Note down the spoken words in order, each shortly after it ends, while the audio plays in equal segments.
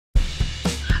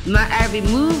My every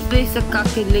move is a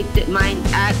calculated mind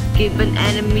act. Given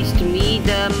enemies to me,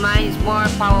 the mind is more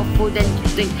powerful than you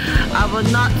think. I will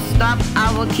not stop,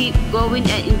 I will keep going.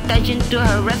 An intention to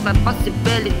harass my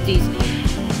possibilities.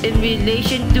 In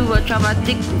relation to a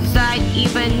traumatic side,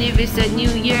 even if it's a new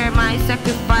year, my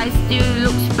sacrifice still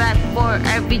looks bad for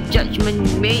every judgment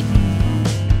made.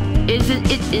 Isn't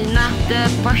it enough? The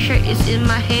pressure is in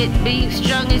my head. Being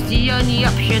strong is the only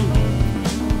option.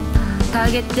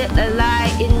 Targeted a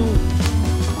lie in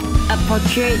a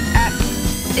portrait act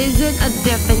isn't a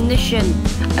definition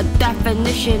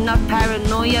of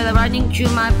paranoia running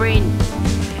through my brain.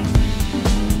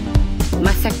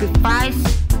 My sacrifice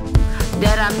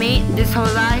that I made this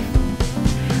whole life,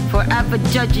 forever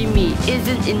judging me,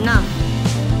 isn't enough.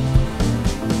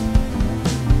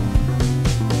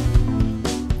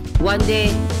 One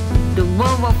day, the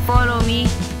world will follow me,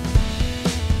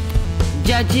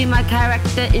 judging my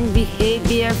character in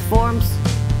behavior forms.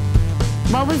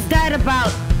 What was that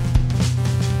about?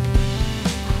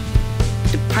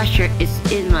 The pressure is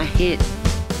in my head.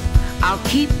 I'll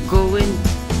keep going,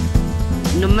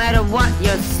 no matter what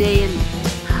you're saying.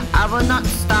 I will not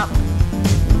stop.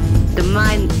 The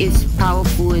mind is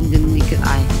powerful in the naked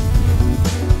eye.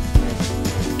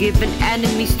 Giving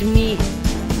enemies to me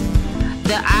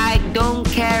that I don't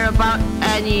care about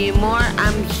anymore.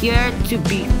 I'm here to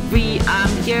be free. I'm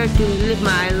here to live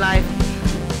my life.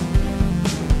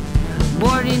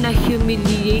 Born in a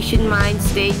humiliation mind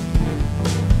state.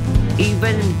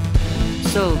 Even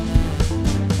so,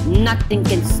 nothing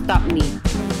can stop me.